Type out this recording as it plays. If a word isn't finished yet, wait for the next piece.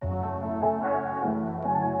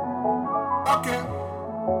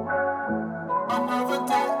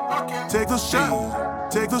a shot,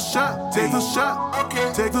 take a shot, take a shot,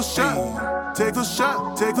 okay. Take a shot, take a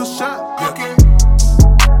shot, take a shot, okay.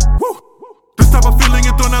 Woo. This type of feeling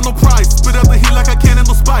it don't have no price. Spit out the heat like I can't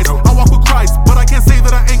handle spice. I walk with Christ, but I can't say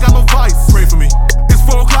that I ain't got no vice. Pray for me. It's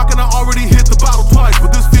 4 o'clock and I already hit the bottle twice,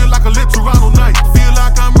 but this feel like a lit Toronto night. Feel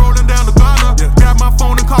like I'm rolling down the Ghana. Grab my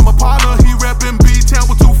phone and call my partner. He reppin' B-Town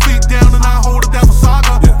with 2 feet down and I hold it down for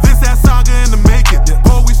Saga. This that Saga in the making.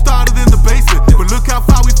 Oh, we started in the basement, but look how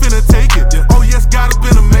far we finna take it. Oh yes, God, it's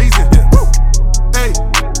been amazing. Hey,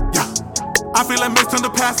 yeah. I feel like Mace turned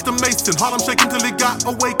the past to Mason. Heart I'm shaking till it got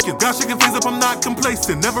awakened. God shaking things up, I'm not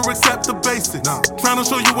complacent. Never accept the basics. Trying to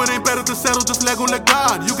show you it ain't better to settle, just let go, let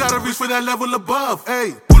God. You gotta reach for that level above.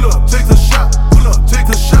 Hey, pull up, take the shot. Pull up, take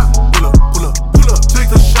the shot. Pull up, pull up, pull up, take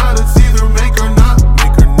the shot. It's either make or not.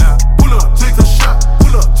 Make or not. Pull up, take the shot.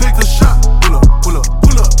 Pull up, take the shot. Pull up, pull up,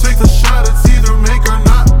 pull up, take the shot. It's either make or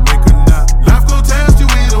not. Make or not. Life gon' test you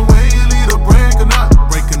either way. You'll either break or not.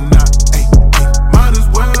 Break or not. Hey, hey. Might as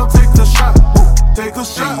well take the shot. Take a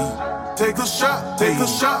shot, take a shot, take a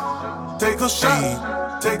shot, take a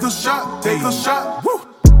shot, take a shot, take a shot. Woo.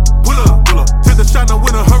 Pull up, take the shot now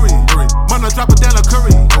in a hurry. Might not drop it down like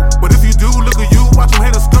Curry, but if you do, look at you, watch them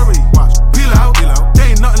haters scurry. Peel out, there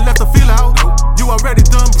ain't nothing left to feel out. You already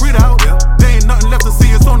done breed out. There ain't nothing left to see,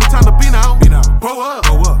 it's only time to be now. Grow up,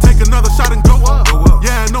 take another shot and go up.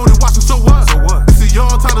 Yeah, I know they watching, so what? This is your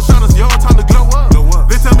time to shine, it's your time to glow up.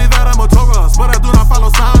 They tell me that I'm a Taurus, but I do not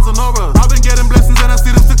follow signs and auras. I've been getting blessings and I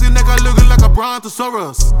see them 60 neck, I looking like a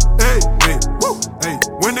brontosaurus. Hey, hey, woo, hey.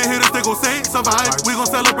 When they hit us, they gon' say survive. We gon'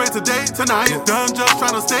 celebrate today, tonight. Done just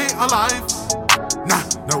trying to stay alive. Nah,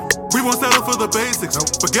 no. We won't settle for the basics.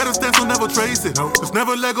 Forget a stance, we'll never trace it. Just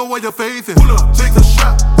never let go of your faith in. Pull up, take a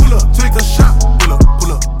shot. Pull up, take a shot. Pull up,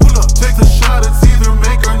 pull up, pull up, take a shot. It's either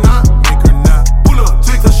make or not. Make or not. Pull up,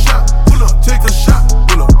 take a shot. Pull up, take a shot.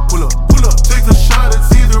 Pull up, pull up, pull up, take a shot.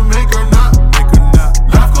 It's either make or not. Make or not.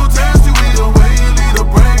 Life gon' test you either way. You'll either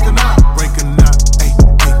break or not. Break or not. Hey,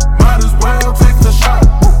 hey. Might as well take the shot.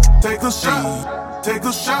 Take a shot. Take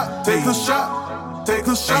a shot. Take a shot. Take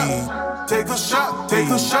a shot. Take a shot. Take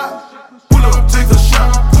a shot. Pull up, take a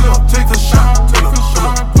shot. Pull up, take a